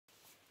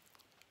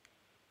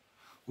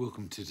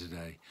Welcome to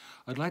today.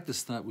 I'd like to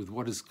start with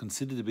what is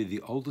considered to be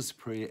the oldest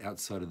prayer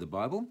outside of the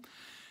Bible.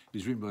 It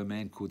was written by a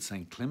man called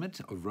St. Clement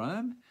of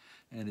Rome,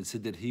 and it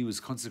said that he was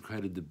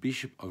consecrated the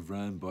Bishop of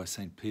Rome by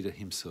St. Peter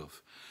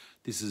himself.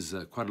 This is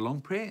quite a long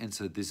prayer, and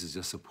so this is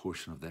just a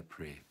portion of that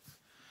prayer.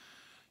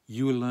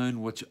 You alone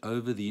watch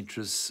over the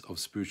interests of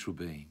spiritual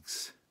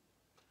beings.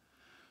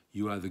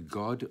 You are the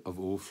God of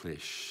all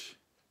flesh.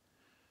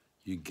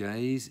 You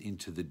gaze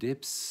into the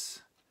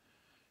depths.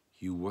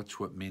 You watch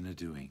what men are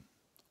doing.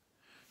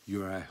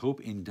 You are our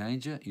help in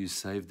danger, you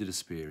save the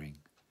despairing.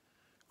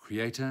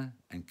 Creator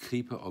and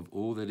keeper of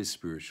all that is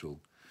spiritual,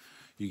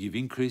 you give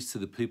increase to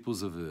the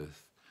peoples of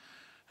earth,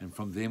 and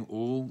from them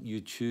all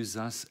you choose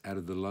us out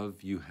of the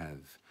love you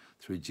have,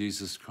 through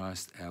Jesus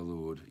Christ our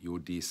Lord, your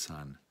dear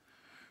Son,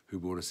 who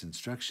brought us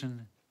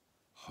instruction,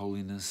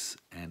 holiness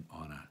and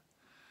honour.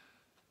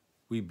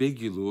 We beg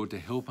you, Lord, to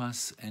help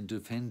us and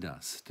defend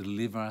us, to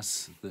deliver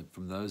us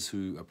from those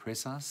who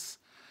oppress us.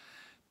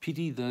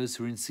 Pity those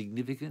who are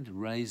insignificant,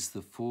 raise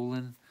the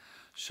fallen,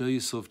 show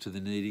yourself to the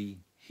needy,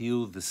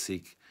 heal the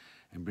sick,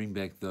 and bring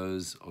back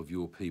those of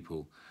your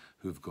people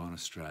who have gone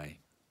astray.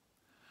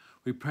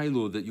 We pray,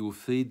 Lord, that you will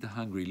feed the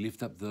hungry,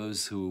 lift up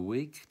those who are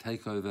weak,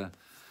 take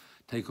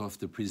off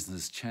the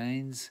prisoners'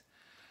 chains.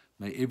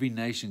 May every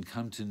nation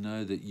come to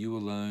know that you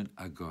alone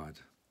are God,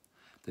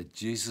 that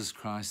Jesus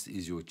Christ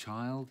is your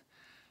child,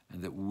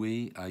 and that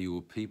we are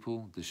your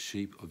people, the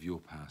sheep of your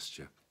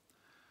pasture.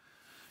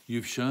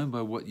 You've shown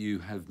by what you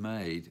have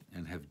made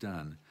and have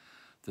done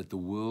that the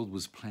world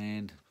was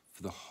planned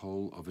for the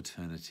whole of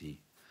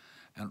eternity,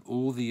 and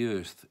all the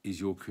earth is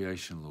your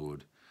creation,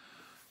 Lord,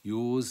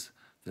 yours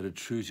that are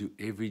true to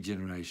every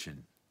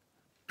generation,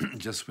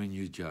 just when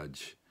you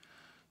judge.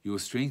 Your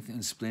strength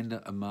and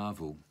splendour a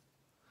marvel,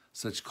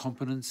 such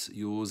competence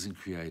yours in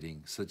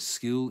creating, such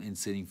skill in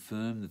setting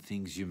firm the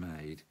things you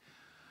made.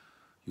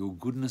 Your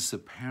goodness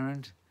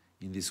apparent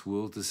in this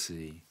world to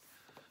see.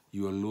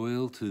 You are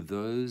loyal to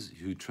those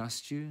who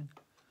trust you,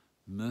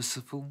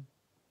 merciful,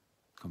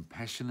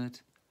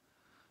 compassionate.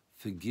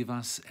 Forgive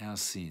us our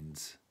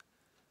sins,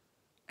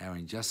 our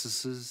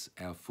injustices,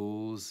 our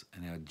falls,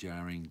 and our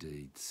jarring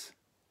deeds.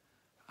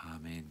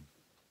 Amen.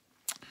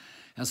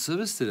 Our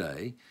service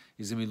today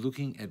is going to be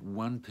looking at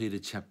 1 Peter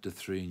chapter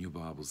 3 in your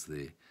Bibles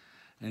there.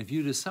 And if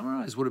you were to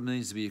summarise what it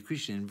means to be a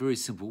Christian in very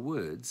simple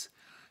words,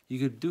 you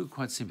could do it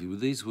quite simply with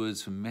these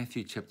words from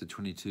Matthew chapter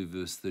 22,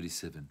 verse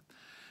 37.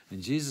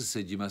 And Jesus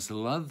said, you must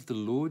love the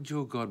Lord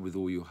your God with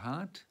all your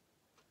heart,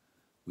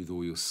 with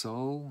all your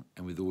soul,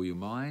 and with all your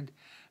mind,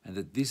 and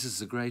that this is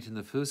the great and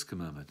the first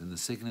commandment, and the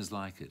second is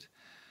like it,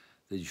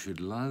 that you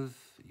should love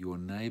your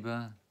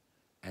neighbour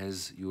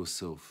as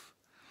yourself.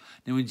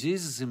 Now, when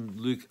Jesus in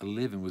Luke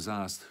 11 was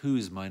asked, who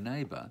is my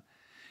neighbour?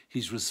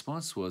 His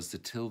response was to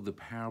tell the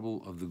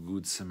parable of the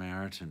Good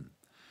Samaritan.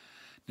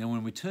 Now,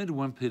 when we turn to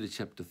 1 Peter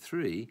chapter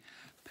 3,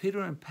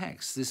 Peter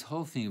unpacks this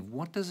whole thing of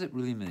what does it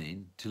really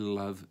mean to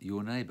love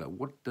your neighbour?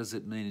 What does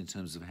it mean in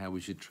terms of how we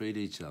should treat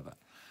each other?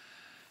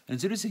 And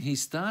it's interesting, he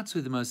starts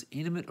with the most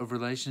intimate of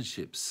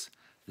relationships,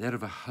 that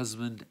of a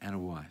husband and a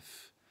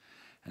wife.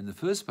 And the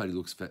first part he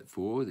looks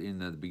for in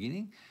the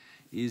beginning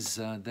is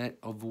that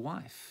of the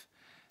wife.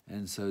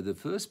 And so the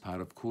first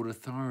part I've called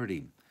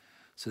authority.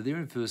 So there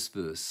in first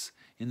verse,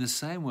 in the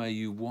same way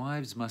you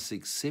wives must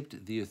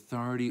accept the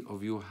authority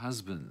of your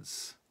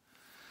husbands.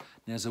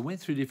 Now, as I went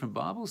through different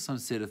Bibles, some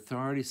said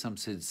authority, some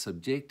said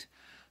subject,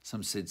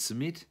 some said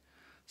submit,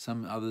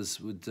 some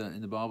others would, in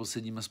the Bible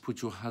said you must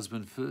put your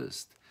husband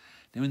first.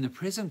 Now, in the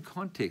present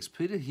context,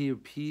 Peter here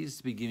appears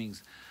to be giving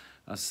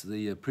us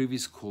the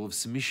previous call of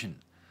submission.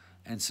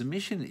 And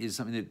submission is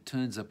something that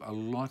turns up a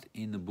lot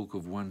in the book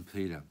of 1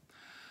 Peter.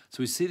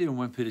 So we see there in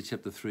 1 Peter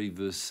chapter 2,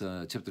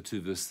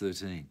 verse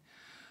 13,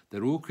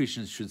 that all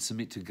Christians should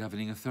submit to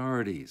governing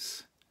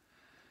authorities.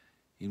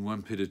 In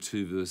 1 Peter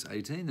 2 verse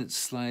 18, that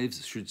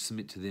slaves should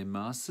submit to their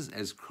masters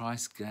as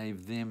Christ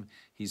gave them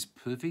his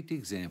perfect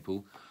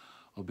example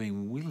of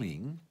being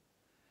willing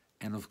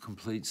and of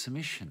complete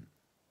submission.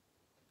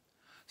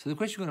 So the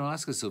question we're going to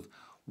ask ourselves,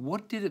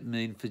 what did it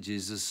mean for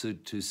Jesus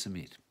to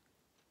submit?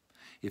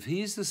 If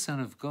he is the Son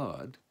of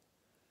God,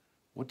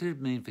 what did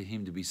it mean for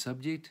him to be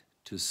subject,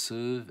 to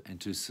serve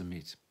and to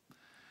submit?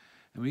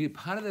 And we get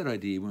part of that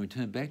idea when we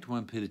turn back to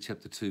 1 Peter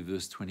chapter 2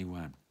 verse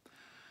 21.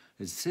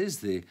 It says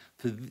there,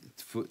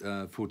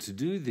 for to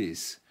do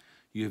this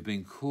you have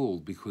been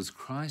called, because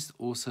Christ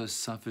also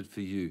suffered for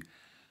you,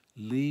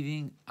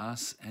 leaving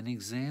us an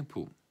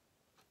example,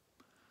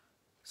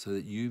 so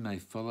that you may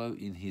follow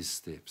in his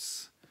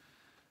steps.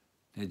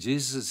 Now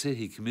Jesus had said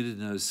he committed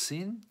no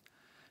sin,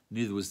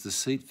 neither was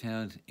deceit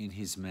found in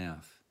his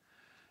mouth.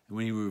 And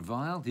when he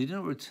reviled, he did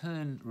not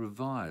return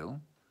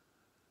revile.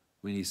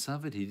 When he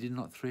suffered, he did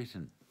not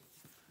threaten,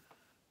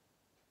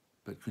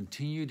 but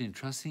continued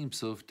entrusting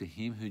himself to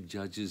him who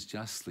judges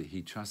justly.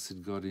 He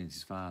trusted God and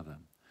his Father.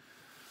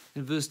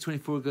 In verse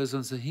 24 it goes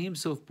on, so he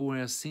himself bore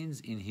our sins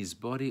in his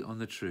body on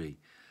the tree,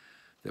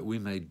 that we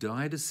may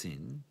die to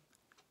sin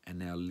and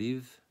now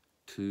live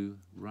to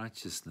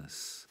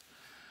righteousness.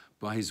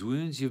 By his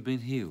wounds you've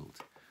been healed.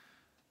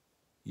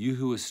 You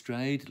who were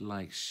strayed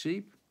like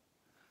sheep,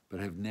 but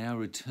have now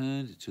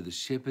returned to the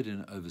shepherd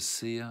and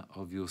overseer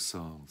of your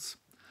souls.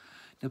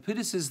 Now,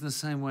 Peter says in the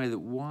same way that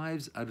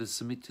wives are to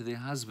submit to their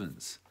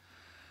husbands.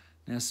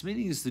 Now,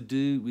 submitting is to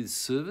do with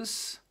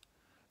service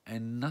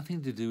and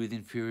nothing to do with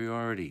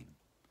inferiority.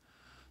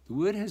 The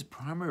word has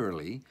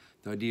primarily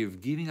the idea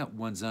of giving up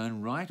one's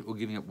own right or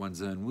giving up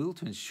one's own will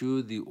to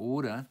ensure the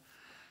order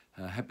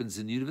happens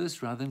in the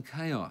universe rather than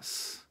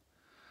chaos.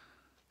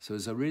 So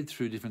as I read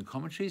through different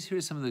commentaries, here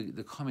are some of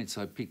the comments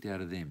I picked out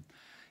of them.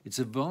 It's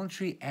a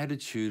voluntary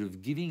attitude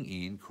of giving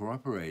in,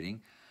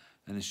 cooperating,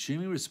 and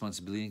assuming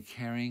responsibility and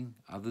carrying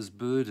others'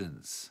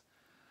 burdens.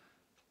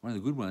 One of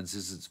the good ones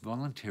is it's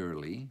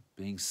voluntarily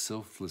being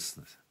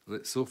selflessness.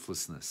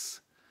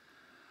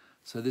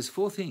 So there's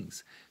 4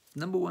 things.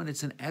 Number 1,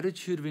 it's an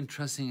attitude of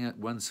entrusting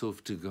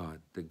oneself to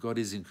God, that God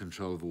is in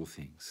control of all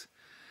things.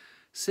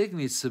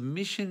 Secondly,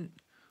 submission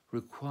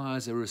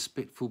requires a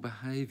respectful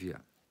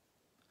behaviour.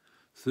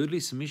 Thirdly,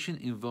 submission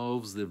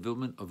involves the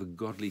development of a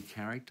godly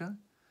character.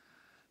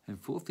 And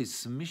fourthly,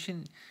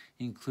 submission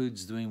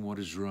includes doing what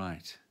is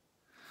right.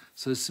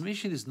 So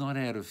submission is not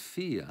out of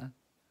fear,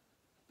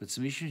 but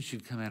submission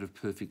should come out of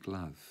perfect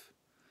love.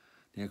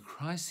 Now,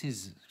 Christ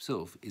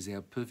himself is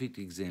our perfect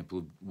example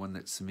of one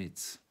that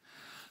submits.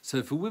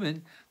 So for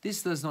women,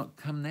 this does not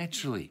come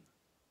naturally.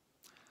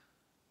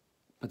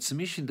 But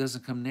submission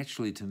doesn't come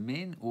naturally to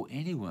men or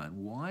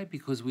anyone. Why?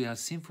 Because we are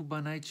sinful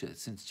by nature,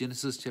 since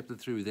Genesis chapter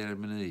 3 with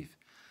Adam and Eve.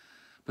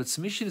 But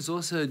submission is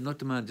also not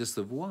demanded just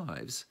of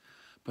wives,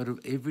 but of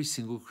every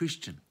single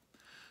Christian.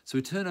 So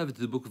we turn over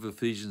to the book of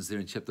Ephesians there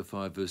in chapter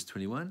 5, verse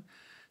 21. It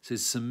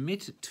says,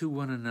 submit to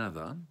one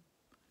another.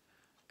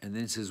 And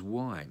then it says,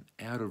 why?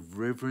 Out of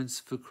reverence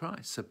for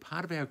Christ. So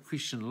part of our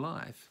Christian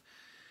life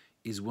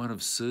is one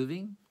of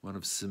serving, one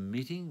of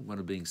submitting, one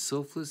of being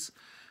selfless,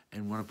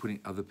 and one of putting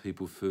other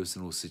people first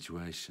in all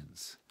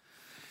situations.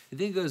 It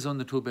then goes on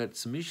to talk about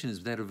submission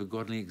as that of a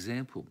godly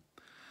example.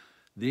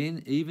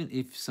 Then, even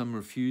if some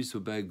refuse to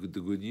obey the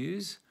good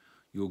news,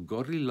 your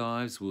godly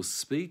lives will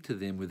speak to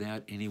them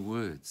without any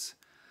words.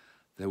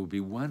 They will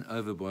be won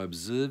over by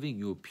observing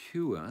your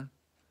pure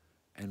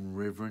and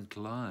reverent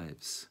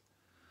lives.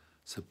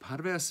 So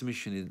part of our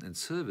submission and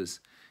service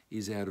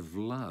is out of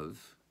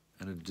love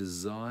and a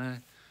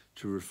desire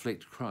to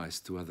reflect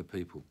Christ to other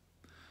people.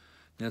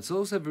 Now, it's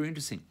also very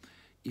interesting.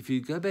 If you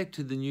go back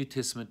to the New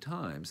Testament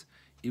times,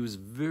 it was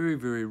very,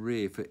 very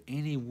rare for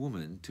any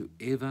woman to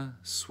ever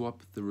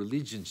swap the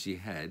religion she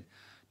had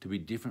to be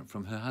different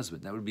from her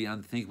husband. That would be an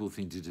unthinkable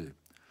thing to do.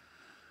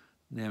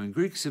 Now, in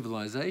Greek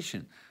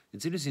civilization,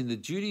 it's interesting, the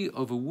duty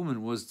of a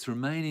woman was to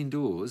remain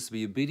indoors, to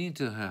be obedient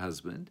to her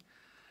husband,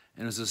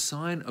 and as a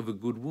sign of a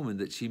good woman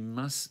that she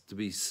must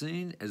be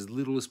seen as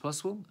little as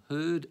possible,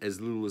 heard as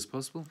little as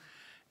possible,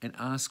 and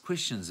asked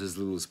questions as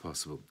little as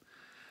possible.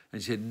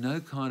 And she had no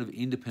kind of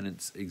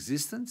independent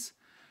existence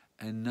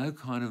and no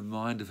kind of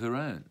mind of her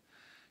own.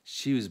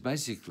 She was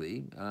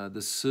basically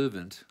the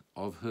servant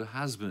of her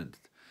husband.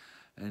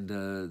 And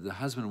the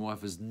husband and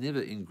wife was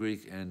never in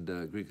Greek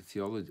and Greek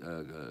theology,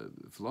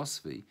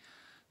 philosophy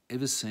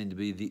ever seen to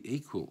be the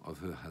equal of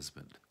her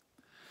husband.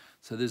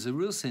 So there's a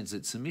real sense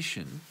that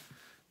submission,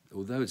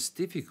 although it's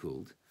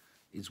difficult,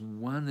 is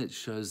one that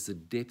shows the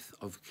depth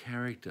of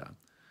character.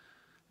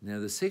 Now,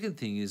 the second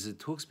thing is it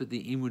talks about the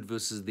inward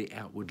versus the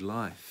outward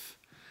life.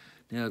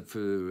 Now,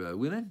 for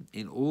women,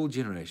 in all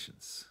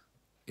generations,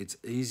 it's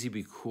easy to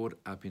be caught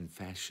up in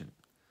fashion.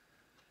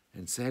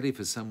 And sadly,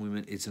 for some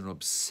women, it's an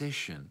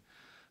obsession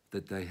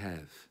that they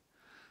have.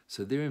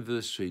 So there in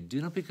verse 3, do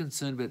not be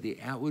concerned about the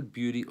outward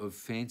beauty of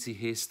fancy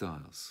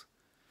hairstyles,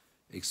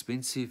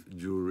 expensive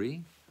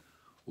jewelry,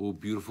 or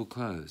beautiful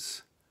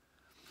clothes.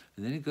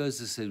 And then it goes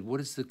to say, what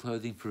is the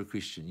clothing for a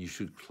Christian? You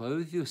should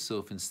clothe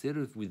yourself instead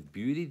of with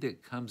beauty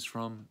that comes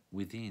from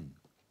within,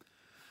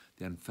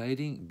 the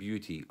unfading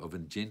beauty of a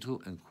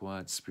gentle and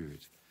quiet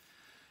spirit.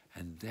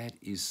 And that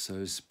is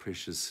so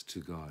precious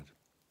to God.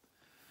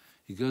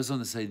 He goes on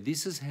to say,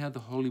 this is how the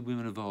holy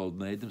women of old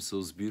made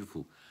themselves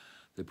beautiful.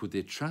 They put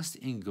their trust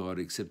in God,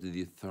 accepted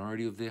the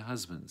authority of their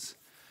husbands.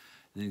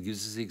 And then he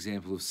gives us the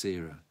example of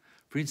Sarah.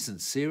 For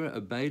instance, Sarah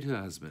obeyed her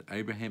husband,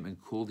 Abraham,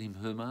 and called him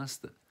her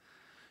master.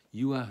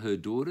 You are her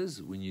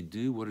daughters when you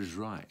do what is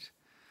right,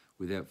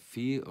 without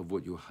fear of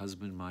what your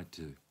husband might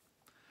do.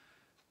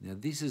 Now,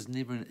 this is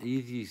never an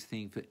easy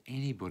thing for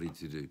anybody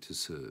to do, to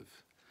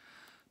serve.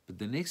 But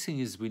the next thing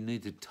is we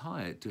need to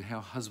tie it to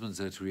how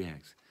husbands are to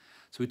react.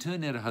 So we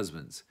turn now to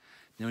husbands.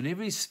 Now, in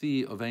every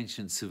sphere of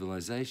ancient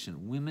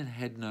civilization, women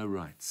had no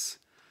rights.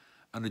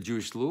 Under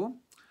Jewish law,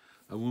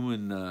 a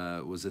woman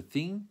was a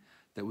thing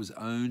that was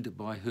owned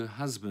by her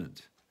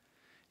husband,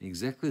 in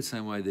exactly the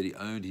same way that he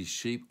owned his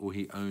sheep or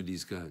he owned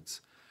his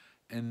goats.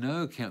 And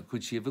no account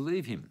could she ever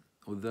leave him,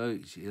 although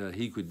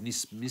he could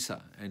miss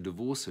her and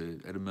divorce her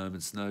at a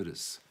moment's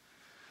notice.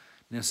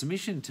 Now,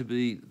 submission to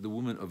be the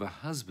woman of a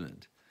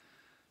husband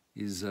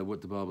is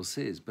what the Bible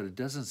says, but it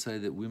doesn't say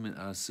that women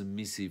are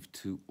submissive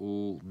to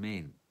all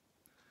men.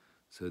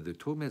 So the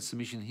talking about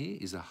submission here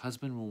is a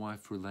husband and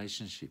wife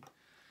relationship.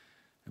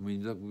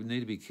 And we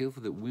need to be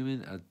careful that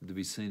women are to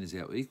be seen as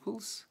our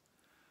equals.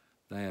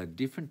 They are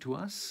different to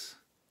us,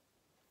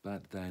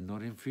 but they are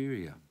not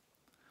inferior.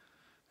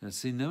 And I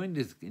see no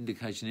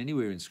indication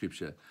anywhere in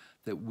Scripture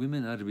that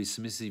women are to be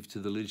submissive to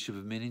the leadership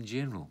of men in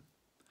general.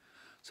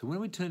 So when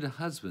we turn to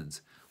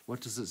husbands,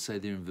 what does it say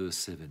there in verse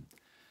 7?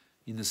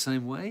 In the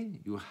same way,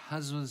 your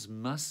husbands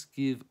must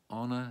give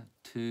honour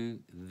to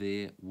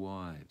their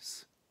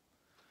wives.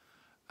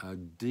 A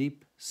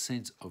deep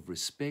sense of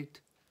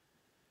respect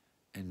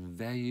and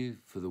value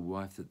for the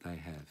wife that they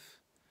have.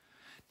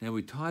 Now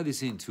we tie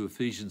this into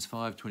Ephesians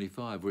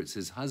 5:25, where it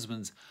says,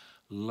 husbands,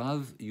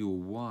 love your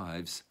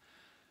wives,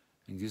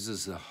 and gives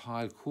us a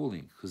high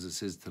calling, because it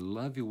says to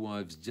love your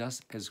wives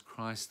just as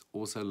Christ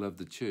also loved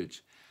the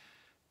church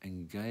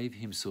and gave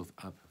himself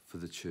up for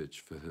the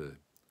church, for her.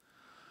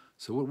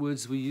 So what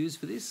words do we use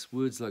for this?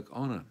 Words like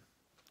honour,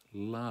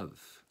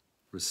 love,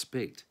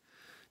 respect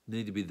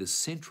need to be the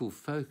central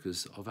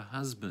focus of a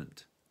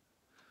husband.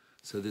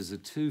 So there's a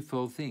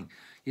twofold thing.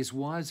 Yes,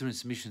 wives are in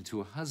submission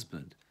to a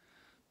husband,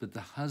 but the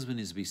husband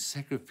is to be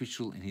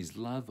sacrificial in his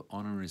love,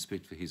 honour and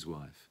respect for his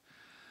wife.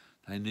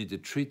 They need to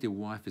treat their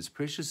wife as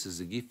precious, as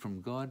a gift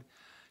from God,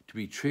 to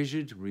be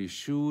treasured,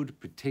 reassured,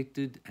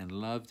 protected and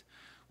loved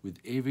with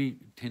every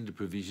tender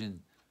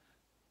provision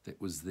that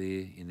was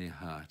there in their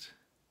heart.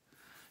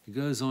 It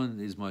goes on,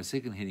 is my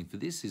second heading for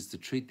this, is to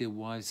treat their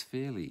wives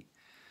fairly.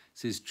 It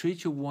says,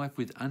 treat your wife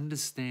with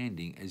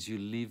understanding as you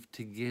live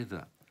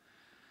together.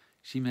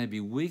 She may be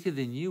weaker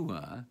than you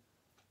are,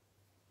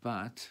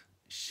 but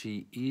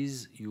she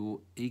is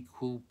your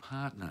equal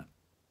partner.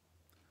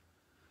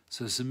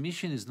 So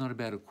submission is not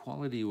about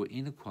equality or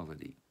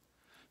inequality,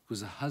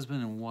 because a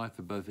husband and wife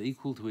are both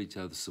equal to each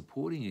other,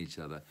 supporting each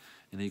other,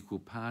 and equal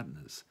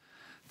partners.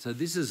 So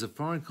this is a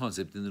foreign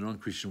concept in the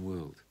non-Christian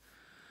world,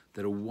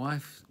 that a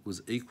wife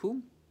was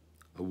equal,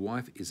 a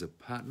wife is a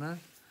partner,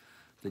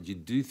 that you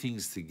do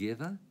things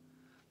together,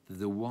 that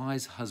the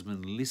wise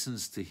husband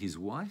listens to his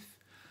wife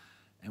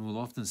and will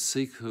often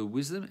seek her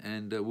wisdom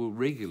and will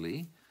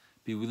regularly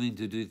be willing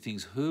to do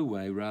things her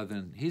way rather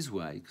than his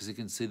way, because he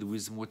can see the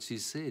wisdom of what she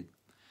said.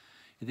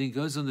 It then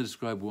goes on to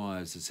describe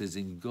wives. It says,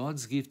 in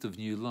God's gift of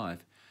new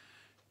life,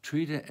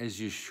 treat her as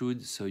you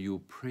should so your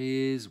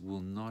prayers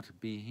will not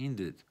be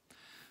hindered.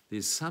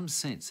 There's some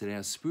sense that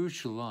our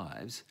spiritual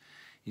lives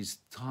is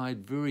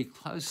tied very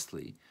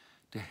closely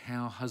to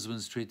how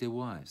husbands treat their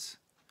wives.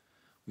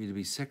 We're to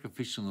be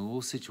sacrificial in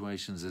all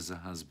situations as a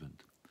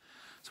husband.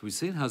 So we've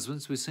seen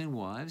husbands, we've seen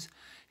wives.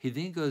 He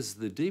then goes to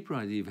the deeper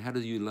idea of how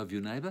do you love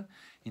your neighbour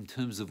in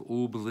terms of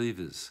all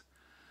believers.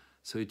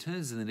 So he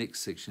turns in the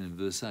next section in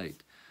verse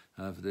 8,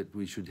 that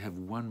we should have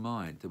one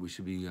mind, that we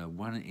should be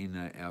one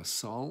in our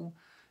soul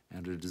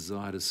and a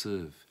desire to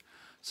serve.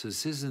 So it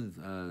says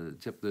in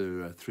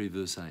chapter 3,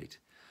 verse 8,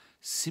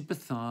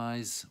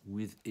 sympathise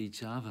with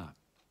each other.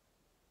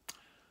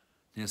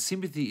 Now,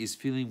 sympathy is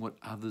feeling what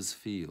others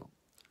feel,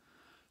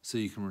 so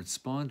you can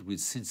respond with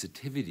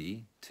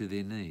sensitivity to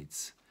their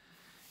needs.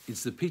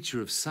 It's the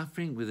picture of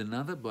suffering with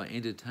another by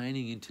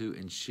entertaining into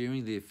and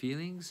sharing their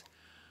feelings,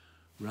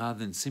 rather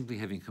than simply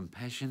having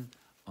compassion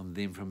on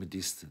them from a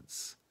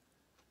distance.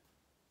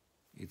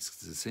 It's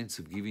the sense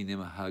of giving them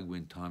a hug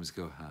when times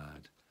go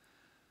hard.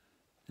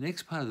 The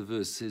next part of the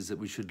verse says that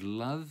we should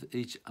love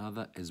each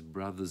other as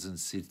brothers and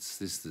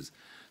sisters.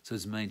 So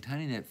it's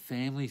maintaining that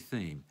family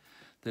theme,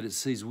 that it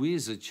sees we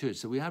as a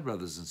church, that we are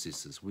brothers and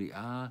sisters. We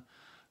are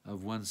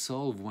of one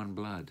soul, of one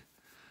blood.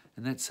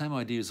 And that same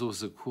idea is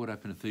also caught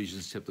up in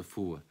Ephesians chapter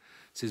 4. It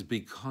says, be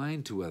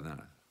kind to one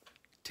another,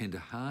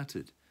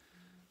 tender-hearted,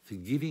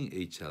 forgiving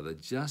each other,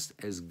 just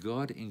as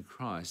God in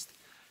Christ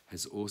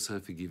has also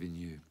forgiven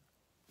you.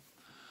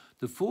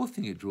 The fourth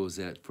thing it draws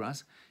out for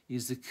us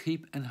is to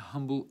keep an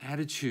humble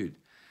attitude.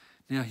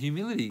 Now,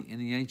 humility in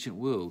the ancient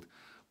world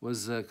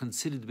was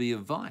considered to be a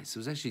vice. It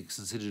was actually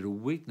considered a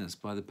weakness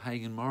by the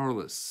pagan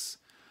moralists.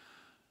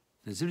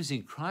 It's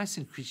interesting, Christ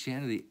and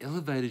Christianity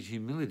elevated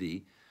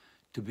humility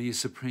to be a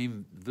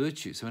supreme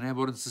virtue. So in our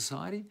modern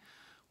society,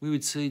 we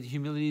would see that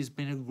humility has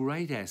been a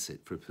great asset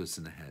for a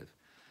person to have.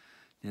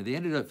 Now, the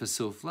antidote for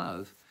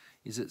self-love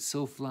is that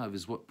self-love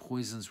is what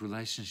poisons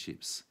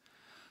relationships.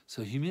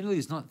 So humility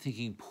is not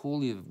thinking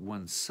poorly of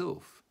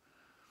oneself.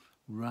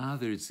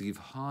 Rather, it's to give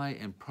high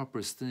and proper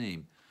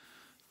esteem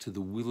to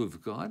the will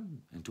of God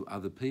and to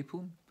other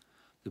people.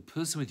 The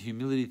person with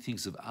humility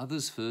thinks of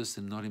others first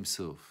and not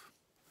himself.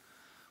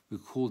 We're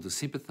called to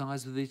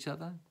sympathise with each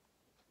other,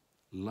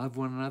 love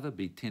one another,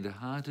 be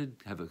tender-hearted,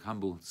 have a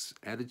humble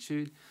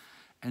attitude.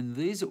 And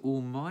these are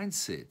all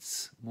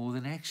mindsets more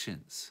than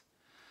actions.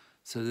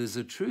 So there's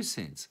a true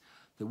sense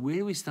that where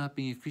do we start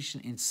being a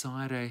Christian?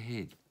 Inside our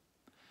head.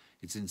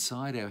 It's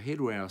inside our head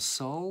or our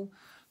soul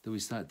that we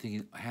start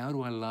thinking, how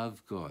do I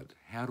love God?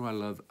 How do I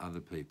love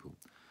other people?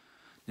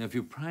 Now, if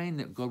you're praying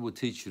that God will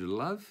teach you to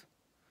love,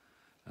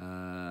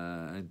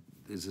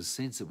 there's a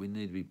sense that we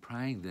need to be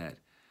praying that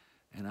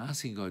and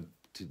asking God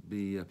to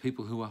be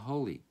people who are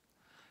holy,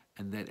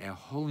 and that our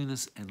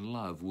holiness and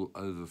love will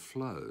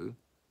overflow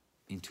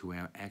into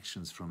our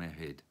actions from our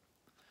head.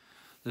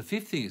 The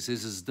fifth thing it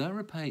says is don't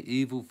repay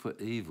evil for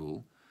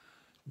evil.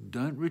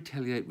 Don't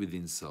retaliate with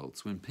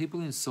insults. When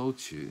people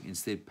insult you,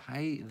 instead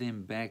pay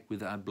them back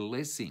with a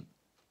blessing.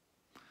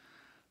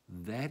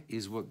 That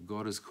is what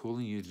God is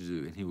calling you to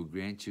do, and he will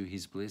grant you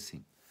his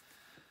blessing.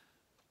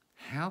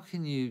 How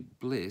can you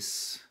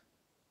bless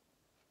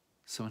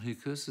someone who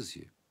curses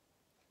you?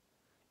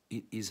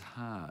 It is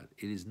hard.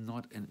 It is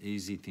not an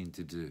easy thing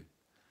to do.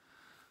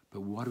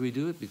 But why do we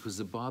do it? Because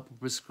the Bible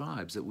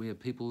prescribes that we are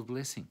people of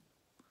blessing.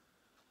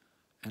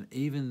 And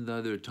even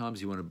though there are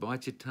times you want to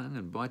bite your tongue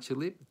and bite your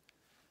lip,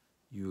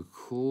 you are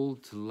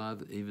called to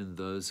love even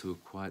those who are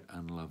quite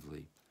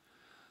unlovely.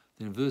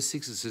 Then in verse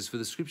 6 it says, for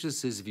the scripture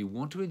says, if you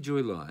want to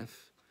enjoy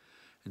life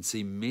and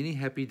see many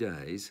happy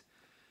days,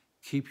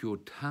 keep your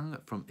tongue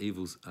from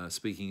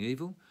speaking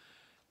evil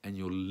and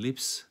your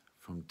lips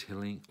from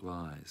telling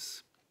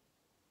lies.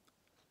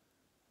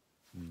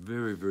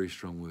 Very, very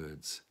strong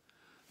words.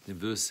 Then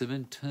verse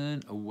 7,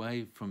 turn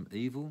away from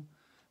evil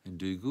and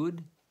do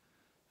good.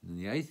 And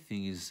the eighth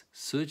thing is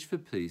search for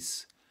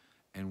peace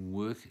and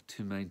work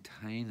to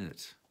maintain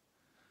it.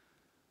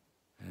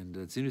 And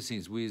it's interesting,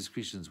 as we as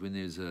Christians, when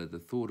there's the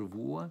thought of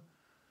war,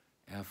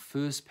 our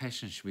first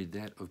passion should be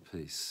that of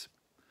peace.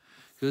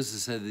 It goes to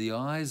say, the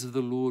eyes of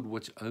the Lord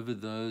watch over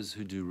those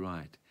who do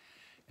right,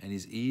 and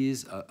his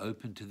ears are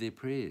open to their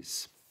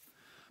prayers.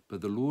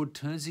 But the Lord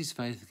turns his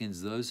face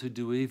against those who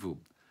do evil.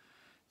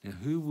 Now,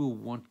 who will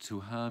want to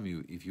harm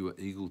you if you are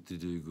eager to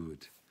do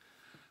good?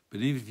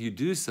 But even if you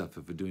do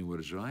suffer for doing what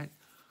is right,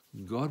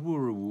 God will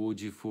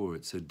reward you for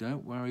it. So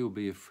don't worry or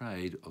be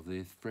afraid of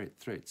their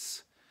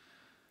threats.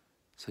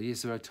 So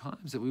yes, there are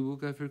times that we will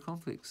go through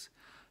conflicts.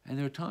 And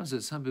there are times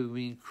that some people will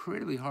be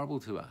incredibly horrible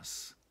to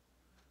us.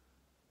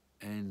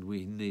 And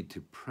we need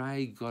to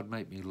pray, God,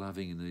 make me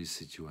loving in these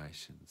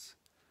situations.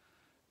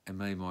 And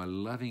may my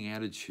loving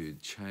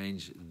attitude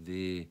change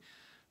their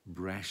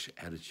brash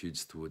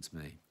attitudes towards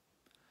me.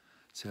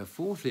 So our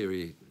fourth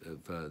area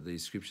of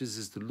these scriptures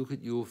is to look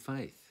at your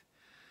faith.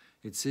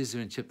 It says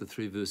there in chapter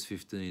 3, verse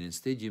 15,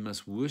 instead you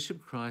must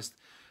worship Christ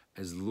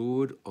as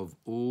Lord of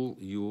all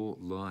your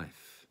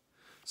life.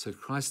 So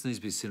Christ needs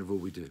to be the centre of all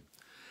we do.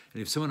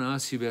 And if someone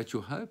asks you about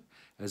your hope,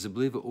 as a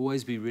believer,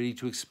 always be ready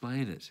to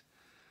explain it.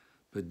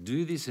 But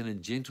do this in a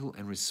gentle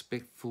and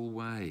respectful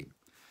way.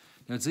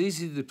 Now, it's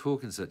easy to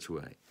talk in such a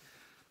way.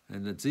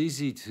 And it's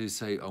easy to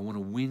say, I want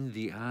to win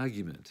the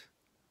argument.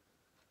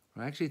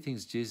 I actually think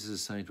Jesus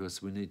is saying to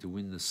us we need to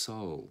win the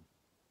soul.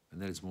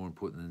 And that is more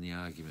important than the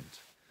argument.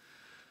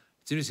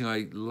 It's interesting,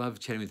 I love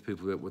chatting with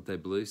people about what they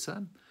believe,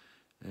 son.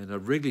 And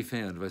I've regularly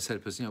found, if I say to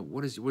a person,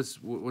 what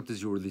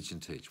does your religion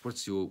teach?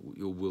 What's your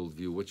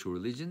worldview? What's your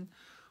religion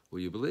or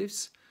your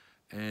beliefs?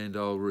 And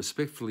I'll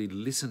respectfully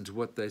listen to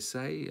what they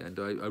say, and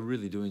I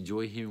really do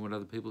enjoy hearing what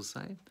other people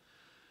say.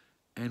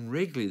 And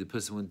regularly the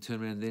person would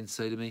turn around and then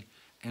say to me,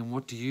 and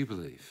what do you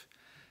believe?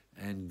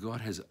 And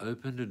God has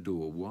opened a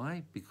door.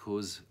 Why?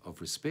 Because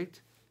of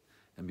respect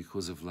and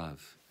because of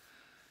love.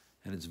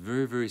 And it's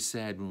very, very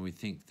sad when we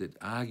think that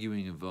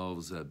arguing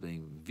involves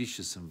being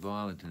vicious and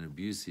violent and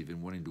abusive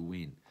and wanting to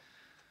win.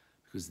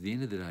 Because at the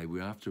end of the day,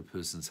 we're after a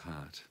person's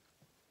heart.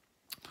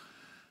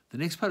 The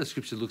next part of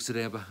Scripture looks at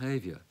our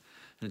behaviour.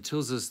 And it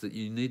tells us that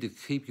you need to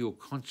keep your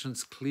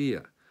conscience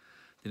clear.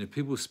 Then if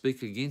people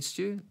speak against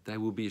you, they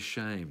will be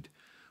ashamed.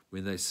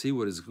 When they see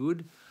what is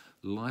good,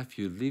 life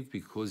you live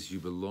because you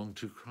belong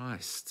to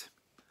Christ.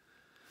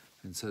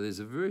 And so there's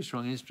a very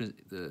strong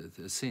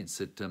sense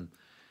that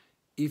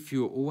if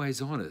you're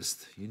always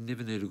honest, you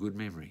never need a good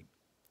memory.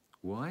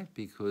 Why?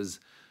 Because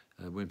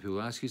when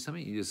people ask you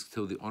something, you just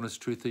tell the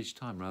honest truth each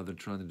time rather than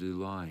trying to do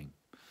lying.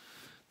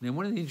 Now,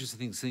 one of the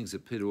interesting things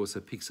that Peter also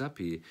picks up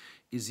here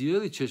is the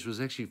early church was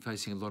actually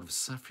facing a lot of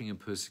suffering and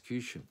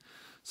persecution.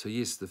 So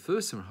yes, the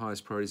first and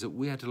highest priority is that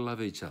we are to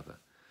love each other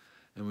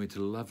and we're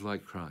to love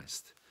like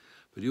Christ.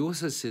 But he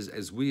also says,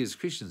 as we as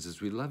Christians, as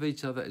we love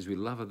each other, as we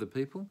love other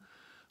people,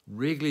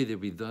 regularly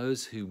there'll be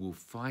those who will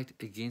fight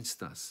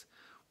against us.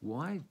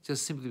 Why?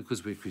 Just simply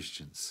because we're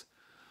Christians.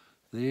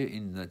 There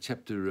in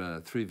chapter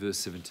 3, verse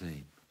 17,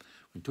 when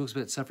he talks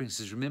about suffering, he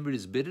says, remember, it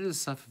is better to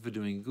suffer for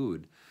doing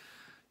good,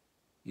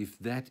 if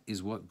that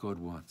is what God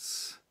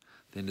wants,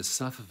 than to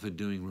suffer for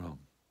doing wrong.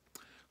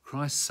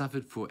 Christ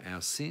suffered for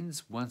our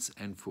sins once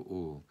and for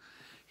all.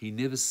 He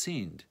never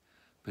sinned,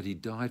 but he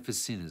died for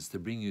sinners to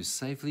bring you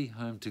safely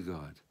home to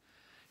God.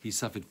 He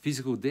suffered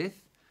physical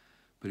death,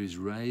 but he was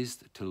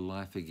raised to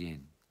life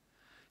again.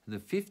 And the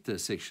fifth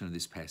section of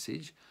this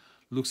passage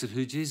looks at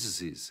who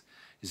Jesus is.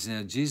 It says,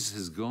 now Jesus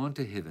has gone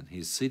to heaven. He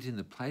is seated in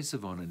the place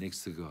of honour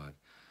next to God,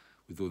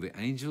 with all the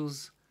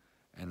angels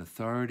and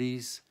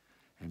authorities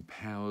and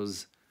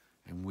powers,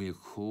 and we are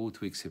called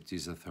to accept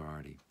his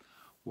authority.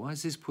 Why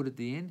is this put at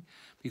the end?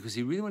 Because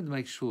he really wanted to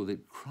make sure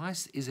that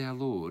Christ is our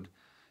Lord.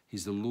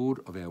 He's the Lord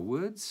of our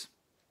words,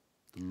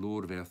 the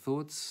Lord of our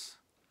thoughts,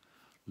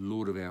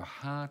 Lord of our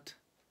heart,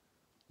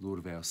 Lord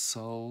of our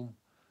soul,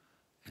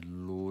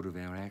 and Lord of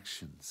our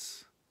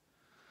actions.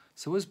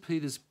 So as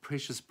Peter's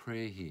precious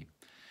prayer here,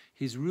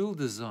 his real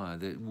desire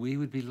that we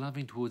would be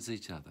loving towards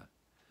each other,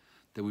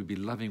 that we'd be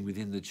loving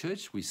within the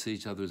church. We see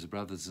each other as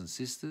brothers and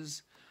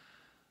sisters,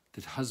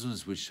 that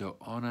husbands would show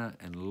honour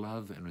and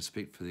love and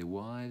respect for their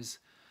wives,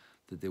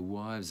 that their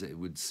wives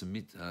would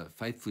submit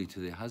faithfully to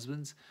their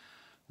husbands,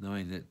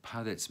 knowing that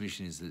part of that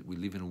submission is that we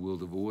live in a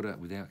world of order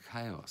without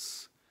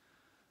chaos.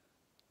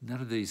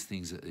 None of these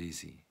things are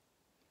easy,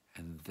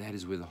 and that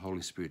is where the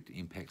Holy Spirit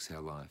impacts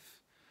our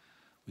life.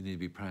 We need to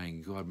be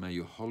praying, God, may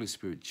your Holy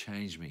Spirit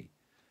change me,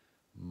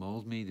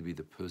 mould me to be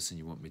the person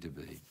you want me to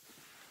be.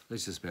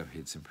 Let's just bow our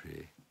heads in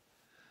prayer.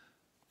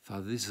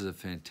 Father, this is a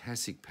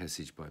fantastic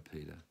passage by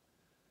Peter.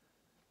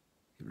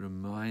 It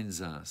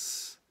reminds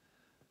us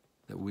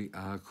that we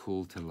are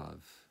called to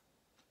love,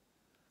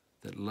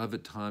 that love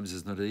at times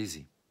is not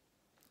easy.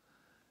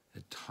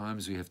 At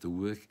times we have to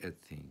work at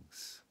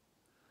things.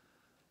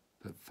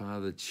 But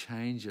Father,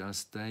 change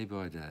us day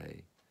by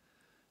day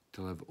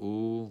to love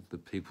all the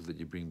people that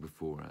you bring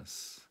before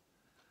us.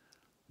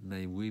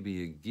 May we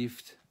be a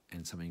gift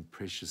and something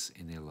precious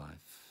in their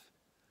life.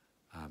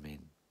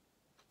 Amen.